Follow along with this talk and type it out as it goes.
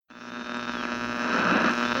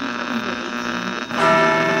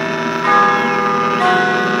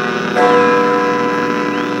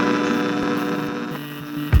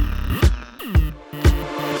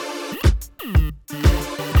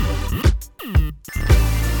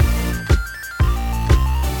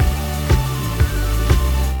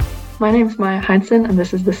My name's Maya Hindson, and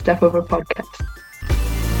this is the Step Over podcast.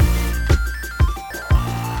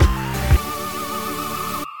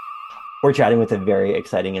 We're chatting with a very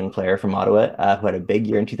exciting young player from Ottawa who had a big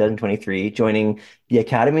year in 2023, joining the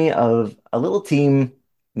academy of a little team,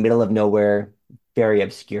 middle of nowhere, very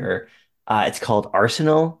obscure. It's called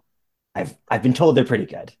Arsenal. I've been told they're pretty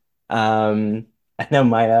good. And now,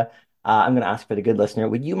 Maya, I'm going to ask for the good listener,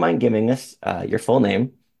 would you mind giving us your full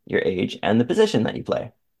name, your age, and the position that you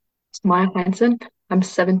play? It's Maya Hindson. I'm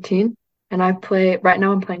 17, and right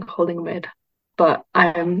now I'm playing holding mid, but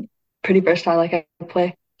I'm pretty versatile. Like I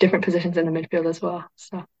play different positions in the midfield as well.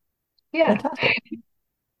 So yeah. Fantastic.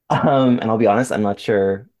 And I'll be honest, I'm not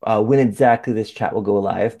sure when exactly this chat will go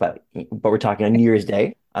live, but we're talking on New Year's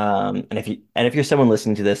Day. And if you're someone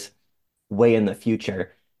listening to this way in the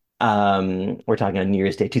future, we're talking on New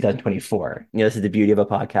Year's Day 2024. This is the beauty of a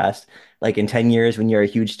podcast. Like in 10 years, when you're a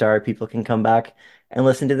huge star, people can come back and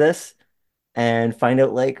listen to this and find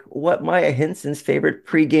out like what Maya Hinson's favorite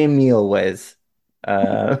pregame meal was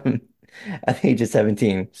um, at the age of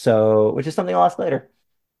 17. So, which is something I'll ask later.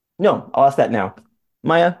 No, I'll ask that now.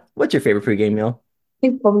 Maya, what's your favorite pregame meal? I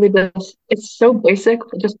think probably this. It's so basic,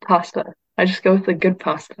 but just pasta. I just go with the good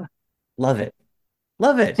pasta. Love it.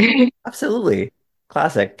 Love it. Absolutely.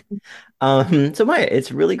 Classic. So Maya,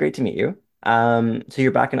 it's really great to meet you. So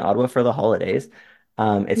you're back in Ottawa for the holidays.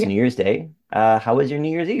 It's Yeah, New Year's Day. How was your New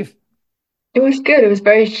Year's Eve? it was good. It was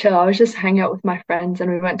very chill. I was just hanging out with my friends,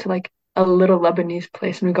 and we went to like a little Lebanese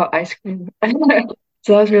place, and we got ice cream.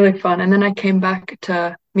 So that was really fun. And then I came back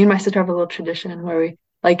to me and my sister have a little tradition where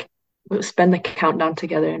like we spend the countdown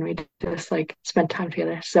together and we just like spend time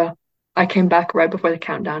together. So I came back right before the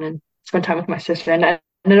countdown and spent time with my sister and I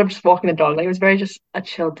ended up just walking the dog. Like it was very just a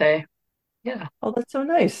chill day. Yeah. Oh, that's so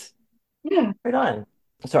nice. Yeah. Right on.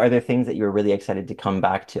 So are there things that you were really excited to come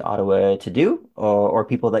back to Ottawa to do or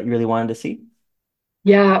people that you really wanted to see?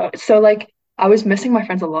 Yeah. So like I was missing my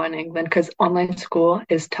friends a lot in England because online school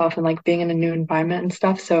is tough and like being in a new environment and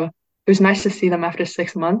stuff. So it was nice to see them after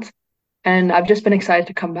 6 months. And I've just been excited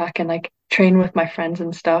to come back and like train with my friends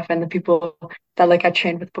and stuff and the people that like I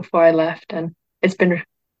trained with before I left. And it's been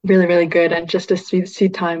really, really good. And just to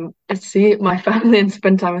see my family and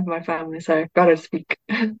spend time with my family. So I gotta speak.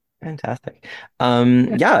 Fantastic.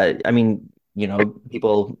 Yeah. Yeah, I mean,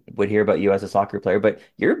 people would hear about you as a soccer player, but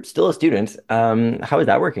you're still a student. How is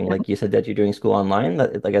that working? Like you said that you're doing school online.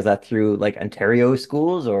 Like, is that through like Ontario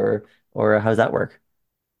schools or how does that work?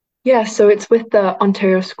 Yeah, so it's with the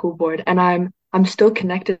Ontario School Board and I'm still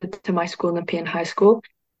connected to my school in the Nepean High School,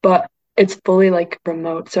 but it's fully like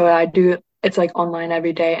remote. So it's like online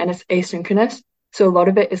every day and it's asynchronous. So a lot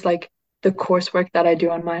of it is like the coursework that I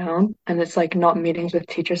do on my own and it's like not meetings with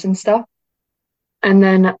teachers and stuff. And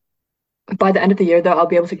then by the end of the year though, I'll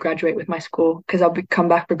be able to graduate with my school because come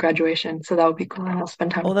back for graduation. So that would be cool and I'll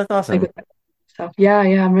spend Oh, time that's like awesome. with stuff. Yeah,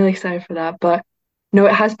 yeah, I'm really excited for that. But no,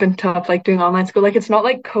 it has been tough, like doing online school. Like it's not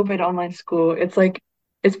like COVID online school. It's like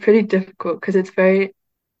it's pretty difficult because it's very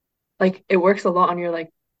like it works a lot on your like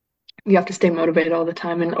you have to stay motivated all the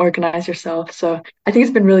time and organize yourself. So I think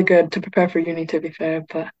it's been really good to prepare for uni to be fair.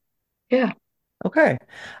 But yeah. Okay.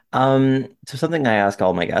 So something I ask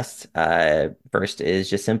all my guests, first is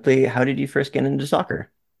just simply, how did you first get into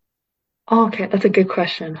soccer? Oh, okay, that's a good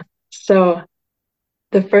question. So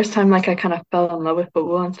the first time like I kind of fell in love with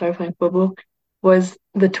football and started playing football was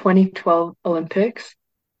the 2012 Olympics,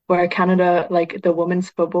 where Canada, like the women's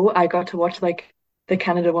football, I got to watch like the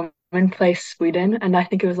Canada women play Sweden, and I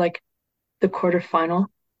think it was like the quarterfinal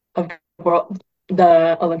of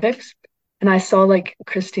the Olympics. And I saw like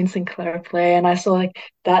Christine Sinclair play, and I saw like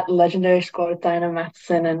that legendary squad with Diana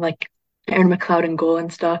Matheson and like Aaron McLeod in goal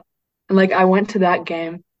and stuff. And like I went to that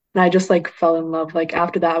game and I just like fell in love. Like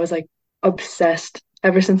after that, I was like obsessed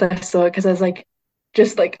ever since I saw it because I was like,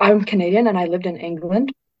 just like I'm Canadian and I lived in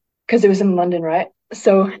England because it was in London, right?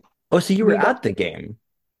 So Oh, so you were we got at the game.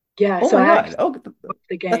 yeah, Oh so my I God. actually Oh, watched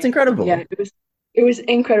the that's game. Yeah, incredible. it was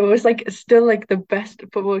incredible. It was like still like the best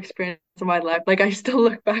football experience of my life. Like I still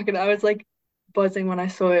look back and I was like buzzing when I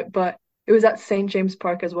saw it. But it was at St. James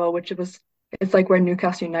Park as well, it's like where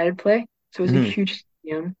Newcastle United play. So it was a Mhm. huge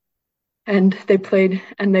stadium. And they played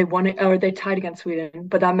and they won it or they tied against Sweden,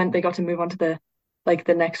 but that meant they got to move on to the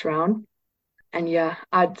next round. And yeah,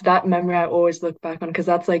 that memory I always look back on because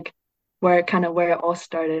that's like where it all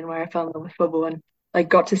started and where I fell in love with football and like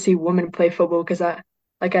got to see women play football because I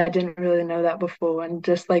didn't really know that before and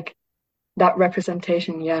just like that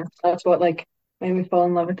representation, yeah, that's what like made me fall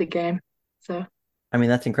in love with the game. So I mean,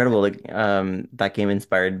 that's incredible. Like, that game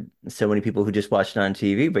inspired so many people who just watched it on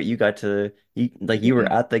TV, but you got to you were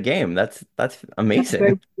yeah, at the game. That's I was very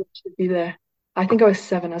amazing. privileged to be there. I think I was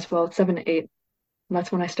seven as well, seven, eight. And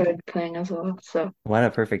that's when I started playing as well. So What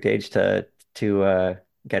a perfect age to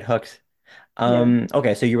get hooked. yeah.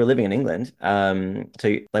 Okay, so you were living in England.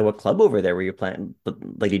 Like what club over there were you playing?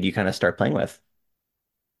 Like did you kind of start playing with?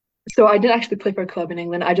 So I didn't actually play for a club in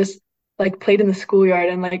England. I just like played in the schoolyard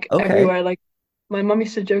and like Okay. everywhere. Like my mom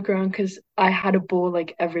used to joke around because I had a ball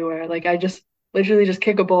like everywhere. Like I just literally just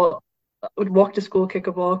kick a ball, would walk to school, kick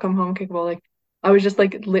a ball, come home, kick a ball. Like I was just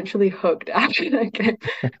like literally hooked after that game.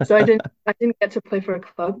 So I didn't get to play for a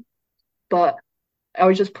club, but I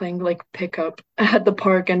was just playing like pickup at the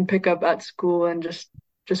park and pickup at school and just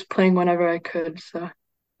playing whenever I could. So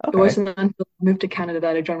it Okay. wasn't until I moved to Canada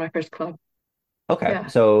that I joined my first club. Okay. Yeah.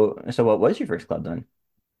 So what was your first club then?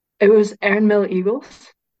 It was Erin Mill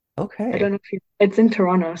Eagles. I don't Okay. know if it's in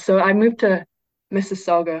Toronto. So I moved to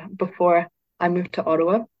Mississauga before I moved to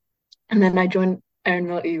Ottawa. And then I joined Erin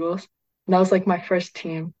Mill Eagles. And that was like my first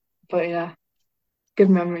team. But yeah, good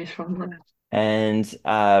memories from that. And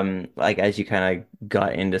like as you kind of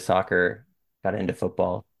got into soccer, got into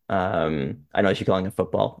football. I know as you're calling it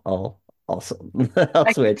football. I'll also I'll I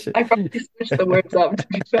switch. I probably switched the words up to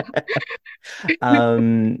be fair.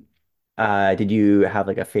 Um did you have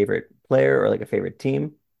like a favorite player or like a favorite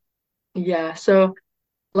team? Yeah. So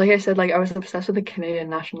like I said, like I was obsessed with the Canadian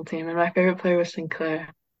national team and my favorite player was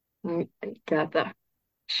Sinclair. And yeah, that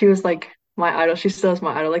she was like my idol. She still is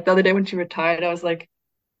my idol. Like the other day when she retired, I was like,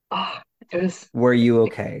 oh, it was Were you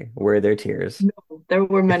okay? Were there tears? no, there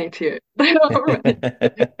were many tears. There were many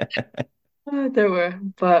tears. There were,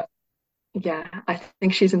 but yeah, I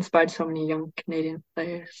think she's inspired so many young Canadian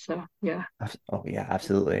players. So yeah. Oh yeah,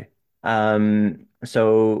 absolutely. As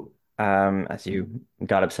you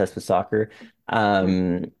got obsessed with soccer,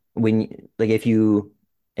 like if you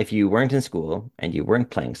weren't in school and you weren't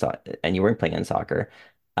playing in soccer,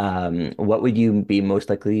 what would you be most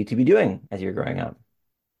likely to be doing as you're growing up?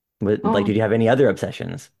 Like, Oh, did you have any other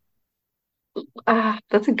obsessions?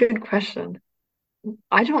 that's a good question.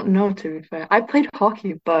 I don't know, to be fair. I played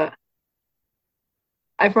hockey, but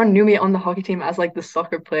everyone knew me on the hockey team as like the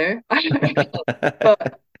soccer player.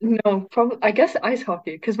 But no, probably I guess ice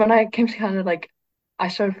hockey. Because when I came to Canada, like I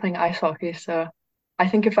started playing ice hockey. So I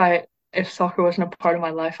think if soccer wasn't a part of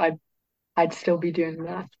my life, I'd still be doing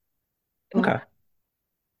that. But Okay.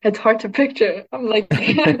 it's hard to picture. I'm like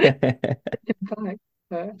thinking back.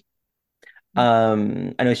 But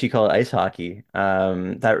I know she called it ice hockey.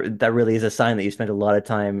 That really is a sign that you spent a lot of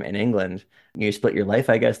time in England. You split your life,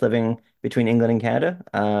 I guess, living between England and Canada.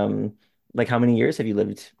 Like how many years have you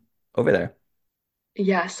lived over there?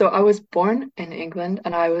 yeah, so I was born in England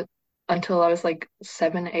and I was until I was like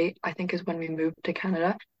seven, eight, I think is when we moved to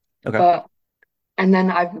Canada. Okay. But and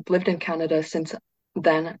then I've lived in Canada since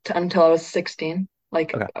then until I was 16.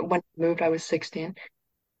 Like Okay. when I moved, I was 16.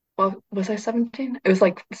 Well, was I 17? It was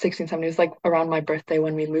like 16, 17. It was like around my birthday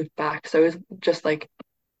when we moved back. So it was just like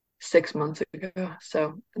 6 months ago.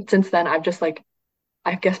 So since then, I've just like,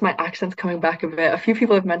 I guess my accent's coming back a bit. A few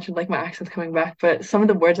people have mentioned like my accent's coming back, but some of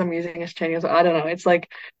the words I'm using is changing. So I don't know. It's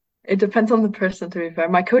like, it depends on the person, to be fair.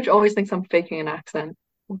 My coach always thinks I'm faking an accent,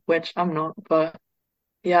 which I'm not. But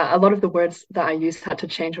yeah, a lot of the words that I used had to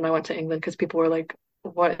change when I went to England because people were like,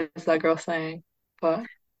 what is that girl saying? But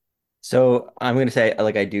So I'm gonna say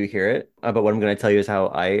like I do hear it, but what I'm gonna tell you is how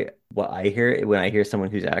I what I hear when I hear someone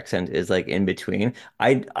whose accent is like in between.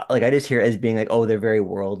 I just hear it as being like, oh, they're very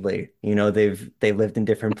worldly. You know, they've lived in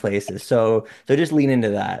different places. So just lean into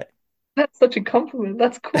that. that's such a compliment.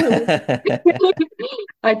 That's cool.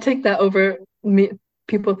 I take that over me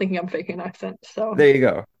people thinking I'm faking an accent. So There you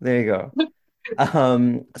go. There you go.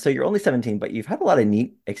 So you're only 17, but you've had a lot of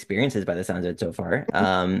neat experiences by the sounds of it so far.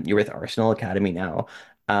 You're with Arsenal Academy now.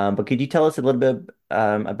 But could you tell us a little bit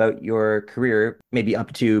about your career, maybe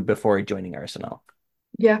up to before joining Arsenal?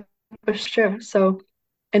 yeah, for sure. So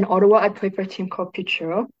in Ottawa, I played for a team called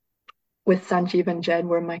Pichuro with Sanjeev and Jed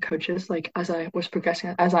were my coaches, like as I was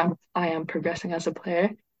progressing as I am progressing as a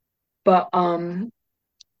player. But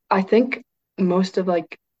I think most of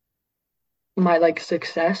like my like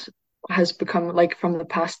success has become like from the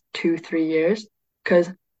past 2, 3 years because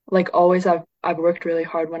like always I've worked really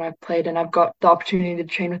hard when I've played and I've got the opportunity to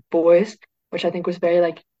train with boys, which I think was very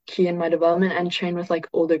like key in my development and train with like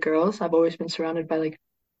older girls. I've always been surrounded by like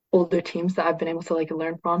older teams that I've been able to like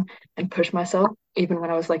learn from and push myself even when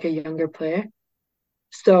I was like a younger player.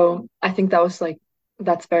 So I think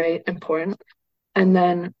that's very important. And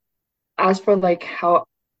then as for like how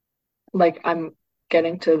like I'm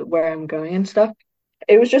getting to where I'm going and stuff,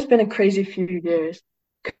 it was just been a crazy few years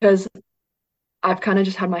because I've kind of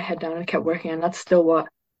just had my head down and kept working, and that's still what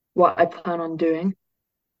I plan on doing.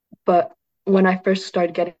 But when I first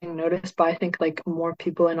started getting noticed by I think like more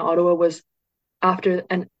people in Ottawa was after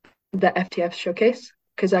the FTF showcase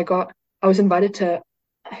because I was invited to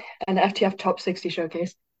an FTF top 60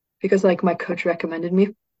 showcase because like my coach recommended me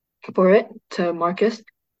for it to Marcus,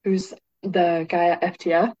 who's the guy at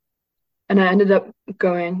FTF, and I ended up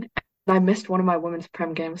going. And I missed one of my women's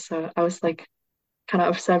prem games, so I was like kind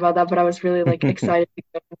of upset about that, but I was really like excited to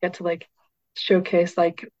go and get to like showcase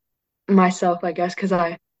like myself, I guess, because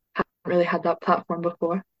I haven't really had that platform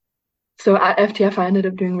before. So at FTF, I ended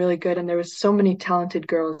up doing really good, and there was so many talented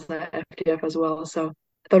girls at FTF as well. So I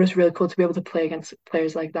thought it was really cool to be able to play against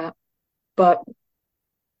players like that. But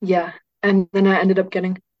yeah, and then I ended up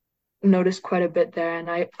getting noticed quite a bit there, and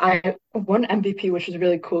I won MVP, which was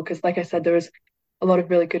really cool because, like I said, there was a lot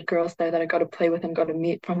of really good girls there that I got to play with and got to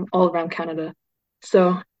meet from all around Canada.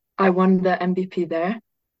 So I won the MVP there,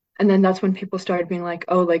 and then that's when people started being like,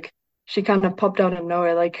 "Oh, like she kind of popped out of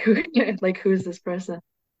nowhere, like who, like who's this person?"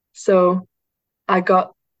 So I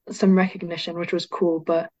got some recognition, which was cool.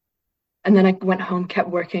 But and then I went home, kept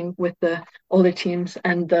working with the older teams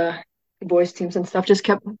and the boys teams and stuff, just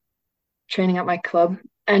kept training at my club.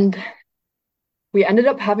 And we ended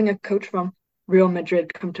up having a coach from Real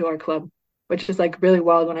Madrid come to our club, which is like really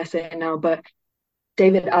wild when I say it now. But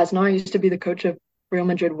David Asnar used to be the coach of Real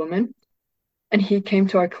Madrid women, and he came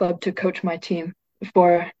to our club to coach my team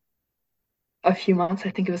for a few months.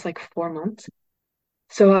 I think it was like 4 months.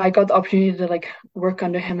 So I got the opportunity to like work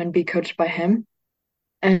under him and be coached by him.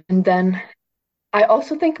 And then I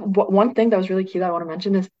also think one thing that was really key that I want to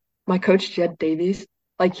mention is my coach, Jed Davies.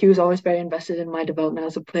 Like he was always very invested in my development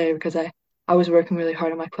as a player because I was working really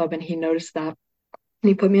hard at my club and he noticed that. And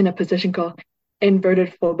he put me in a position called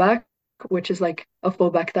inverted fullback, which is like a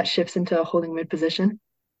fullback that shifts into a holding mid position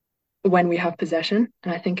when we have possession.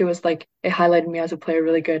 And I think it was like it highlighted me as a player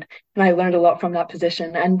really good. And I learned a lot from that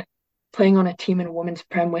position. And playing on a team in women's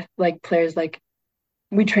prem with like players like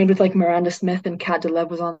we trained with like Miranda Smith and Kat DeLev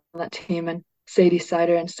was on that team and Sadie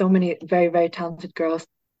Sider and so many very, very talented girls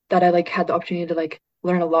that I like had the opportunity to like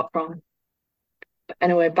learn a lot from.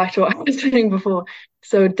 Anyway, back to what I was saying before.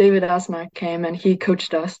 So David Asma came and he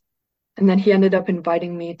coached us. And then he ended up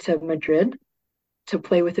inviting me to Madrid to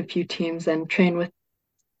play with a few teams and train with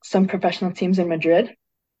some professional teams in Madrid,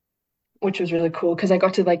 which was really cool because I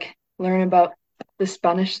got to like learn about the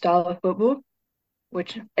Spanish style of football,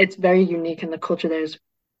 which it's very unique and the culture there is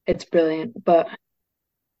it's brilliant. But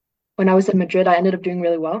when I was in Madrid, I ended up doing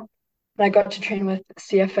really well. And I got to train with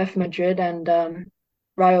CFF Madrid and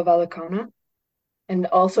Rayo Vallecano and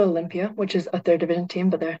also Olympia, which is a third division team,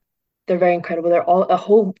 but they're very incredible. They're all a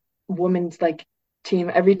whole women's like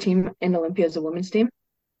team. Every team in Olympia is a women's team,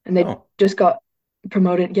 and they Oh, just got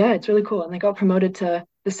promoted. Yeah, it's really cool, and they got promoted to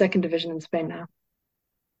the second division in Spain now.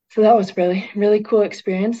 So that was really really cool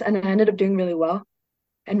experience, and I ended up doing really well.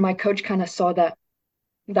 And my coach kind of saw that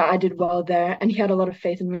I did well there, and he had a lot of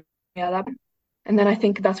faith in me at that. And then I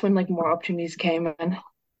think that's when like more opportunities came, and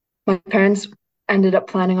my parents ended up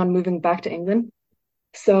planning on moving back to England.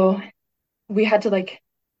 So we had to like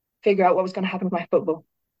figure out what was going to happen with my football.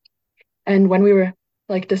 And when we were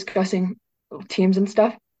like discussing teams and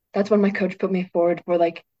stuff, that's when my coach put me forward for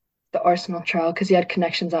like the Arsenal trial because he had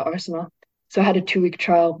connections at Arsenal. So I had a 2 week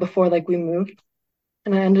trial before like we moved,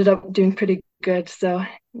 and I ended up doing pretty good. So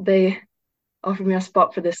they offered me a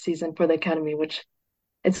spot for this season for the academy, which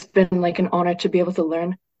it's been like an honor to be able to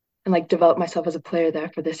learn and like develop myself as a player there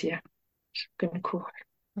for this year. Good and cool.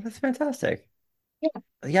 that's fantastic. Yeah.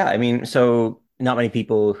 Yeah, I mean, so not many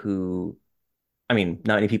people who, I mean,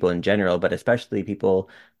 not many people in general, but especially people,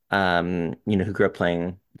 who grew up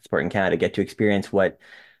playing sport in Canada get to experience what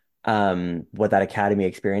that academy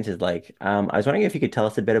experience is like. I was wondering if you could tell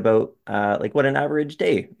us a bit about, like what an average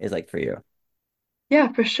day is like for you.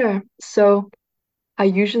 Yeah, for sure. So I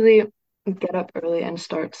usually get up early and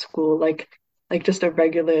start school, like just a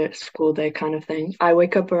regular school day kind of thing. I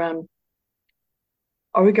wake up around,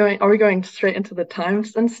 are we going straight into the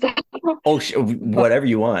times and stuff? Oh, sh But whatever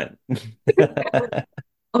you want.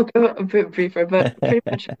 I'll go a bit briefer, but pretty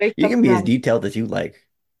much wake You up can be as around detailed as you like.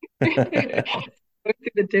 go through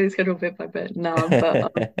the daily schedule bit by bit. No,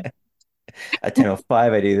 but At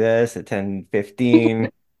 10:05, I do this. At 10:15,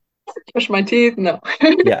 brush my teeth. No.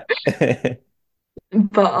 yeah.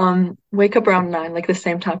 But wake up around 9, like the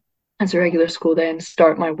same time as a regular school day and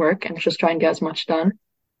start my work and just try and get as much done.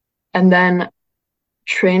 And then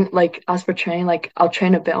train like as for training, like I'll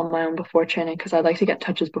train a bit on my own before training because I like to get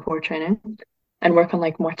touches before training and work on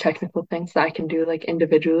like more technical things that I can do like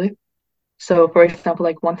individually. So for example,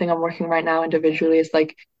 like one thing I'm working right now individually is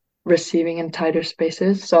like receiving in tighter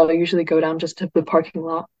spaces. So I'll usually go down just to the parking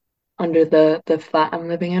lot under the flat I'm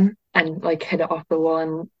living in and like hit it off the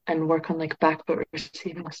wall and work on like back foot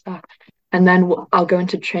receiving stuff. And then I'll go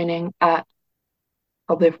into training at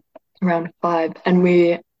probably around 5. And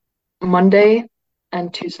we Monday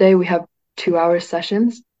and Tuesday we have 2 hour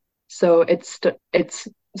sessions. So it's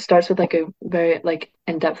starts with like a very like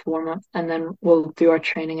in-depth warm-up, and then we'll do our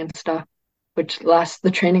training and stuff, which lasts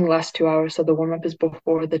the training lasts 2 hours. So the warm-up is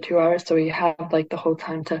before the 2 hours. So we have like the whole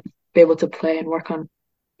time to be able to play and work on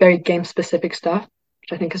very game specific stuff,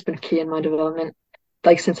 which I think has been key in my development,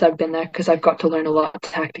 like since I've been there, because I've got to learn a lot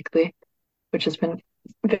tactically, which has been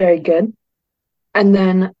very good. And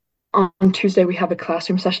then on Tuesday, we have a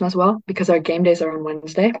classroom session as well because our game days are on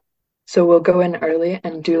Wednesday. So we'll go in early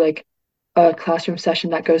and do like a classroom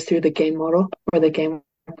session that goes through the game model or the game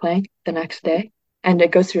we're playing the next day. And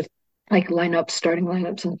it goes through like lineups, starting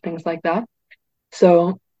lineups, and things like that.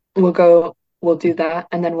 So we'll do that,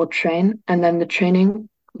 and then we'll train. And then the training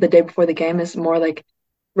the day before the game is more like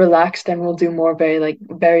relaxed, and we'll do more very like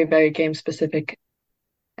very, very game specific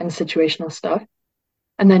and situational stuff.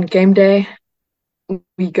 And then game day,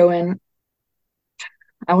 we go in,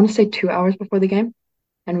 I want to say 2 hours before the game,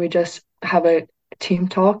 and we just have a team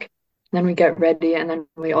talk. Then we get ready, and then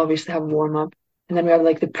we obviously have warm up, and then we have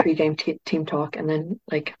like the pre-game team talk, and then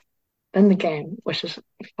like then the game, which is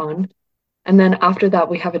fun. And then after that,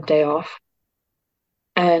 we have a day off,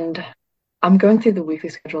 and I'm going through the weekly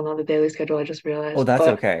schedule, not the daily schedule. I just Oh, realized, that's but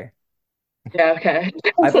okay. yeah, okay.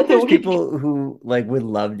 I So bet the there's week, people who like would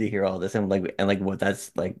love to hear all this and like what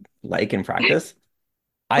that's like in practice.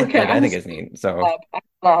 okay, I think it's neat. So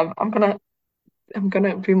I'm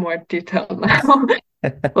gonna be more detailed now,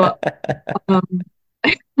 but um.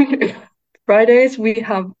 Fridays we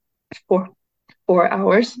have four 4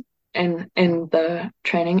 hours in the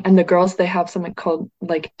training, and the girls they have something called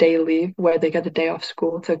like day leave where they get a day off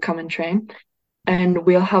school to come and train, and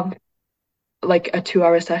we'll have like a 2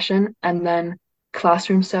 hour session and then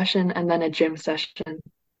classroom session and then a gym session.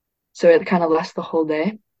 So it kind of lasts the whole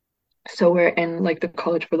day. So we're in like the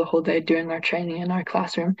college for the whole day doing our training in our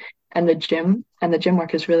classroom and the gym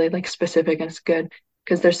work is really like specific and it's good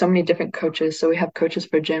because there's so many different coaches. So we have coaches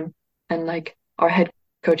for gym and like our head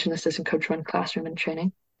coach and assistant coach run classroom and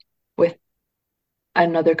training with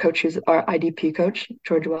another coach who's our IDP coach,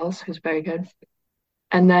 George Wells, who's very good.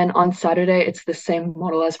 And then on Saturday, it's the same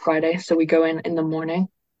model as Friday. So we go in the morning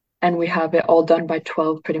and we have it all done by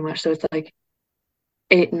 12 pretty much. So it's like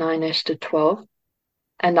 8, 9-ish to 12.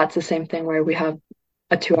 And that's the same thing where we have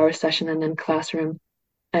a 2 hour session and then classroom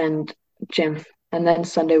and gym. And then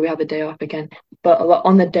Sunday we have a day off again. But a lot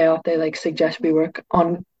on the day off, they like suggest we work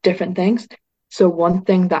on different things. So one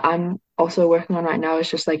thing that I'm also working on right now is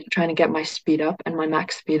just like trying to get my speed up and my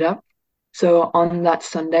max speed up. So on that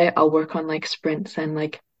Sunday, I'll work on like sprints and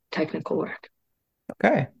like technical work.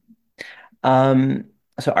 okay. Um,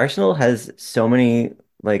 so Arsenal has so many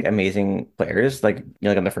like amazing players, like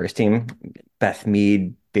on the first team, Beth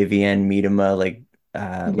Mead, Vivienne Miedema,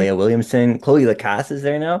 Mhm. Leah Williamson, Chloe Lacasse is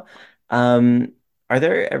there now. Um, are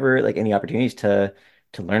there ever like any opportunities to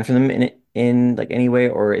learn from them in like any way,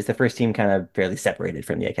 or is the first team kind of fairly separated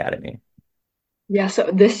from the academy? Yeah, so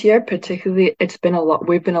this year particularly, it's been a lot.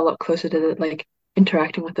 We've been a lot closer to the, like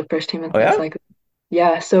interacting with the first team and Oh things yeah? like that.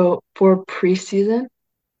 Yeah, so for preseason,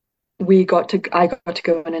 I got to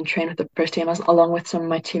go in and train with the first team along with some of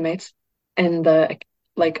my teammates in the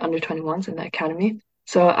like under 21s in the academy.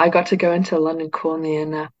 So I got to go into London Colney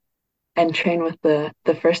and train with the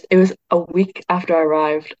first. It was a week after I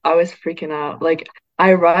arrived. I was freaking out. Like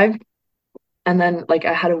I arrived and then like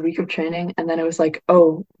I had a week of training and then it was like,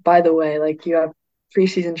 oh, by the way, like you have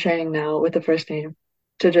preseason training now with the first team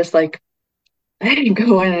to just like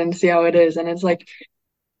go in and see how it is. And it's like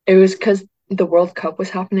it was because the World Cup was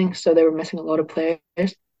happening, so they were missing a lot of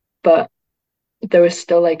players, but there was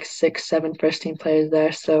still like 6, 7 first team players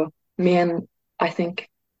there. So me and I think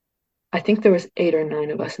I think there was 8 or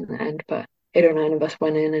 9 of us in the end, but 8 or 9 of us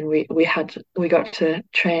went in and we got to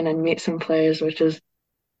train and meet some players, which is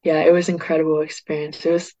yeah, it was incredible experience.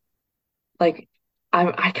 It was like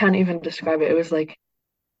I can't even describe it. It was like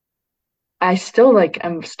I still like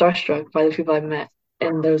am starstruck by the people I've met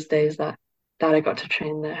in those days that I got to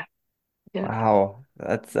train there. Yeah. Wow.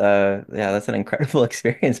 That's yeah, that's an incredible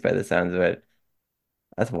experience by the sounds of it.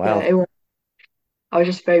 That's Yeah, wild. it was I was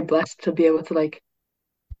just very blessed to be able to like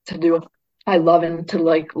to do I love and to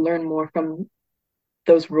like learn more from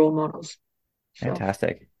those role models. So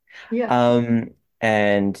Fantastic. yeah. Um,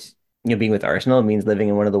 and being with Arsenal means living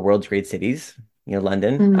in one of the world's great cities,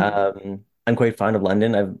 London. Mm. I'm quite fond of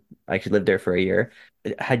London. I've actually lived there for a year.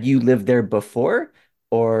 Had you lived there before,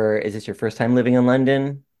 or is this your first time living in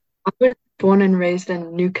London? born and raised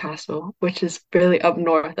in Newcastle, which is really up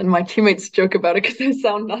north. And my teammates joke about it because they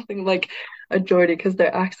sound nothing like a Geordie because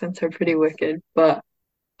their accents are pretty wicked. But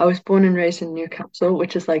I was born and raised in Newcastle,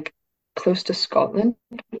 which is like close to Scotland.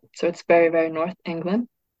 So it's very, very North England.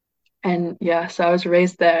 And yeah, so I was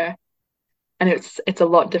raised there, and it's a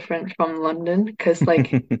lot different from London because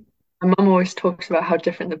like my mom always talks about how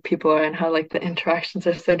different the people are and how like the interactions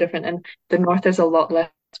are so different. And the north there's a lot less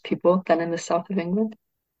people than in the south of England.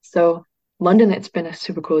 So London, it's been a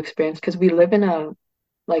super cool experience because we live in a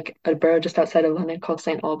borough just outside of London called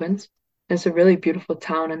St. Albans. It's a really beautiful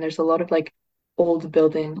town, and there's a lot of like old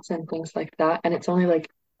buildings and things like that. And it's only like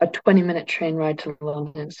a 20-minute train ride to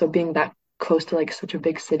London. So being that close to like such a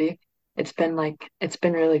big city, it's been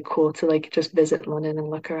really cool to like just visit London and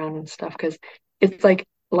look around and stuff because it's like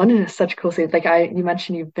London is such a cool city. Like you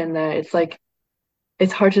mentioned you've been there. It's like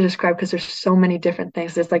it's hard to describe because there's so many different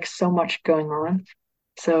things. There's like so much going on.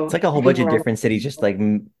 It's So like a whole being bunch of around different cities just like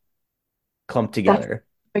clumped that's together.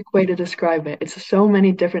 a quick way to describe it. It's so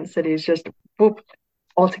many different cities just whoop,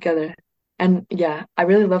 all together. And yeah, I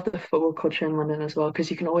really love the football culture in London as well because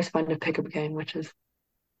you can always find a pickup game, which has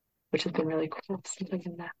been really cool since I've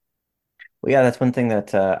been there. Well, yeah, that's one thing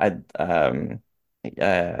that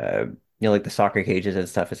like the soccer cages and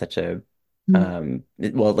stuff is such a Mm.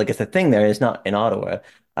 well, like it's a thing there. It's not in Ottawa.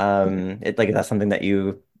 It like is that something that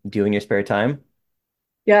you do in your spare time?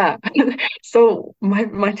 Yeah. So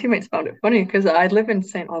my teammates found it funny because I live in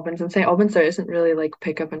St. Albans and St. Albans there isn't really like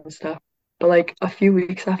pickup and stuff. But like a few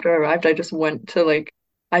weeks after I arrived, I just went to like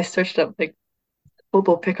I searched up like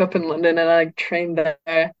football pickup in London and I like trained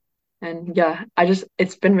there. And yeah, I just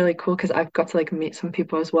it's been really cool because I've got to like meet some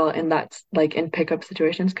people as well in that like in pickup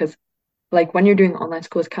situations because like when you're doing online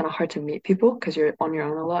school, it's kind of hard to meet people because you're on your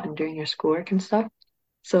own a lot and doing your schoolwork and stuff.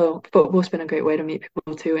 So football's been a great way to meet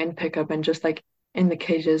people too in pickup and just like in the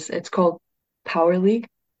cages. It's called Power League.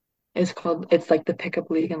 It's like the pickup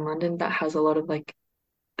league in London that has a lot of like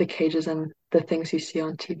the cages and the things you see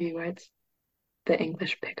on TV where it's the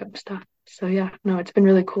English pickup stuff. So yeah, no, it's been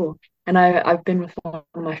really cool. And I've been with one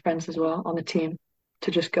of my friends as well on the team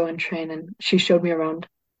to just go and train and she showed me around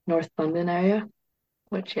North London area,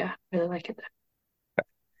 which yeah, really like it.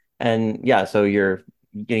 And yeah, so you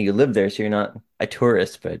live there, so you're not a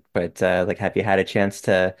tourist, but like have you had a chance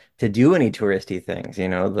to do any touristy things,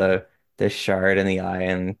 the Shard and the Eye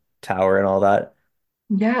and Tower and all that?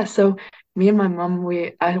 Yeah, so me and my mom,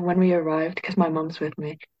 when we arrived, because my mom's with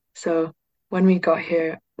me, so when we got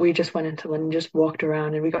here, we just went into London, just walked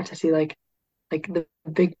around, and we got to see like the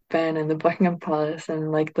Big Ben and the Buckingham Palace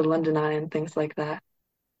and like the London Eye and things like that,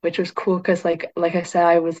 which was cool because like I said,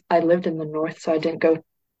 I lived in the north, so I didn't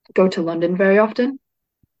go to London very often.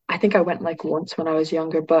 I think I went like once when I was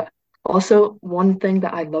younger, but also one thing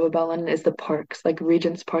that I love about London is the parks, like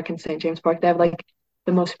Regent's Park and St. James Park. They have like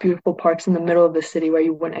the most beautiful parks in the middle of the city where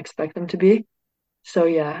you wouldn't expect them to be. So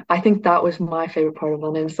yeah, I think that was my favorite part of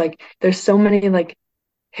London. It's like there's so many like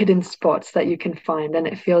hidden spots that you can find and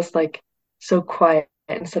it feels like so quiet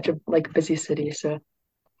in such a like busy city. So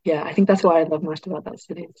yeah, I think that's what I love most about that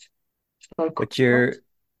city. It's a lot of cool What's spots.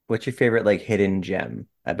 what's your favorite like hidden gem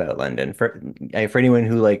about London? For anyone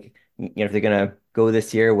who like if they're gonna go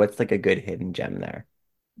this year, what's like a good hidden gem there?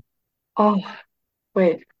 Oh,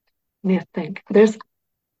 wait, I need to think.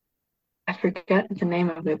 I forget the name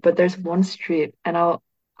of it, but there's one street, and I'll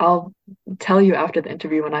tell you after the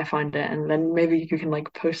interview when I find it, and then maybe you can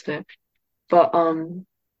like post it. But I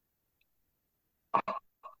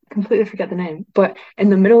completely forget the name. But in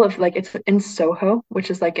the middle of like it's in Soho, which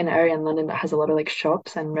is like an area in London that has a lot of like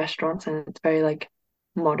shops and restaurants, and it's very like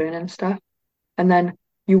modern and stuff. And then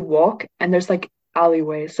you walk, and there's like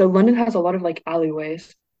alleyways. So London has a lot of like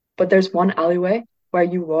alleyways, but there's one alleyway where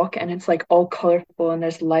you walk, and it's like all colorful, and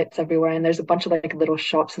there's lights everywhere, and there's a bunch of like little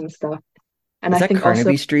shops and stuff. And Is I that think also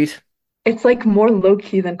Carnaby Street? it's like more low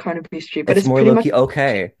key than Carnaby Street, but It's it's more pretty low much key.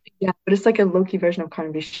 Okay. yeah, but it's like a low key version of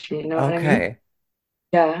Carnaby Street. You know what I mean? Okay.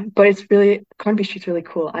 Yeah, but it's really Carnaby Street's really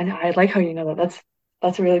cool. I like how you know that.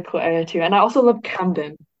 That's a really cool area too. And I also love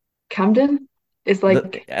Camden. Camden is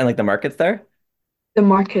like And like the markets there? the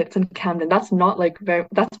markets in Camden. That's not like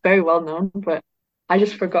that's very well known, but I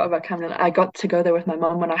just forgot about Camden. I got to go there with my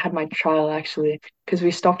mom when I had my trial actually, because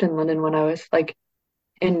we stopped in London when I was like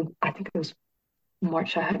in I think it was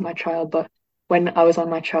March I had my trial, but when I was on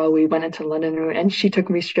my trial, we went into London and she took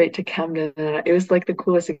me straight to Camden. And it was like the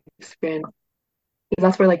coolest experience because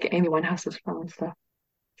that's where like Amy Winehouse is from and stuff.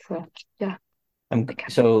 So yeah, like Camden.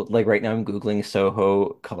 So like right now I'm Googling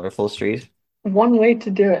Soho Colorful Street. One way to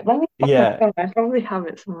do it. Let me check my Yeah. phone. I probably have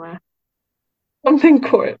it somewhere. Something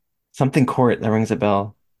court. Something court, that rings a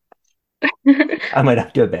bell. I might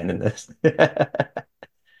have to abandon this.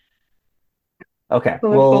 Okay,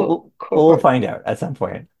 Colorful we'll court. find out at some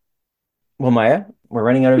point. Well, Maya, we're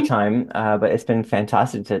running out of time, but it's been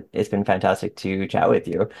fantastic to chat with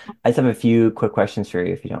you. I just have a few quick questions for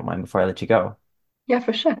you, if you don't mind, before I let you go. Yeah,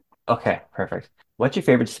 for sure. Okay, perfect. What's your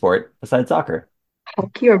favorite sport besides soccer?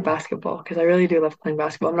 Hockey or basketball? Because I really do love playing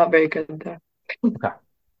basketball. I'm not very good there. Okay.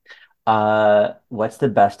 What's the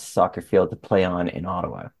best soccer field to play on in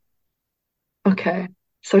Ottawa? Okay.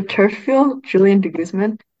 So turf field, Julian de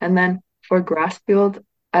Guzman, and then for grass field,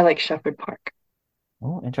 I like Shepherd Park.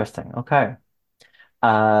 Oh, interesting. Okay.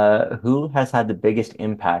 Who has had the biggest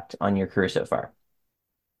impact on your career so far?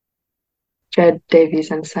 Jed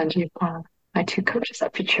Davies and Sanjeev Pal, my two coaches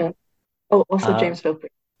at Future. Oh, also Uh, James Vilpert,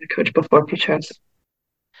 the coach before Future.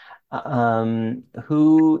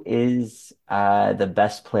 who is the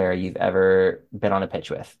best player you've ever been on a pitch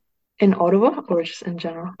with? In Ottawa or just in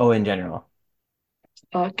general? Oh, in general.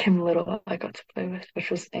 Kim Little I got to play with,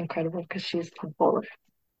 which was incredible because she's a bowler.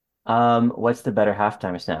 What's the better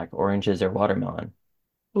halftime snack, oranges or watermelon?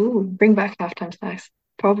 Ooh, bring back halftime snacks.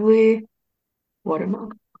 Probably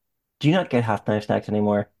watermelon. Do you not get halftime snacks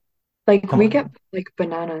anymore? Like Come we get on. like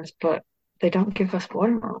bananas, but they don't give us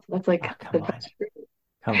watermelon. That's Oh, like the come on. best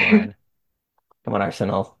Come fruit. on. Come on,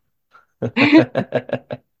 Arsenal.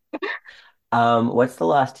 What's the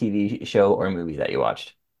last TV show or movie that you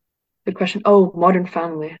watched? Good question. Oh, Modern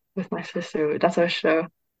Family with my sister. That's our show.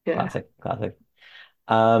 Yeah. Classic, classic.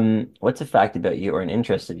 What's a fact about you or an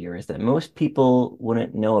interest of yours that most people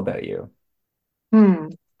wouldn't know about you? Hmm.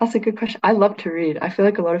 That's a good question. I love to read. I feel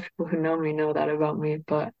like a lot of people who know me know that about me,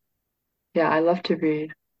 but yeah, I love to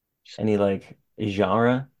read. Any like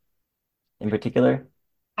genre in particular?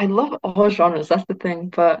 I love all genres. That's the thing.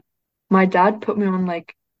 But my dad put me on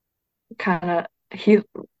like kind of he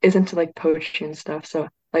is into like poetry and stuff. So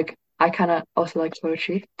like I kind of also like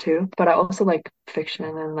poetry too, but I also like fiction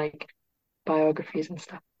and like biographies and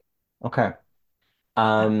stuff. Okay.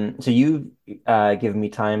 Yeah. So you've given me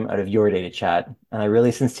time out of your day to chat, and I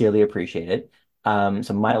really sincerely appreciate it.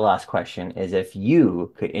 So my last question is if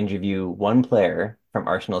you could interview one player from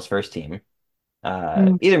Arsenal's first team,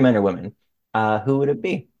 Hmm. either men or women, who would it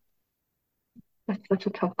be? That's such a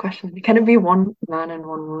tough question. Can it be one man and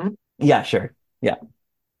one woman? Yeah, sure. Yeah.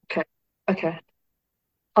 Okay. Okay.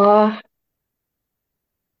 Uh,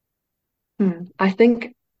 I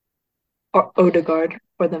think or Odegaard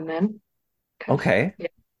for the men, because Okay. yeah,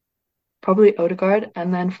 probably Odegaard,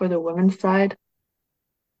 and then for the women's side,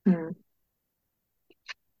 hmm,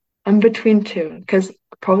 I'm between two, because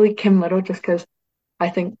probably Kim Little, just because I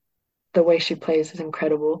think the way she plays is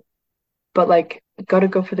incredible. But like, gotta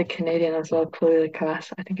go for the Canadian as well, Chloe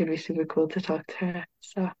Lacasse. I think it'd be super cool to talk to her.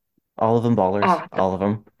 So All of them ballers, ah, all of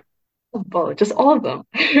them. well, just all of them.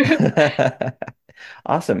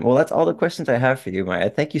 Awesome. Well, that's all the questions I have for you, Maya.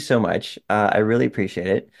 Thank you so much. I really appreciate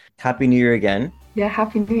it. Happy New Year again. Yeah,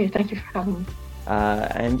 Happy New Year. Thank you for having me.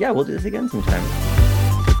 And yeah, we'll do this again sometime.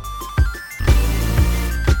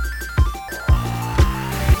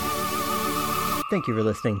 Thank you for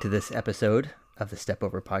listening to this episode of the Step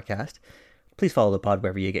Over podcast. Please follow the pod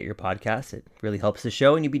wherever you get your podcasts. It really helps the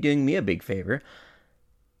show, and you'd be doing me a big favor.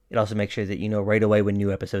 It also makes sure that you know right away when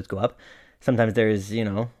new episodes go up. Sometimes there's,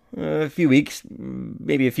 a few weeks,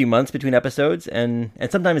 maybe a few months between episodes, and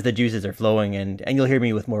sometimes the juices are flowing, and you'll hear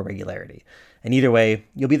me with more regularity. And either way,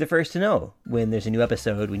 you'll be the first to know when there's a new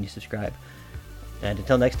episode when you subscribe. And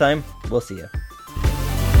until next time, we'll see you.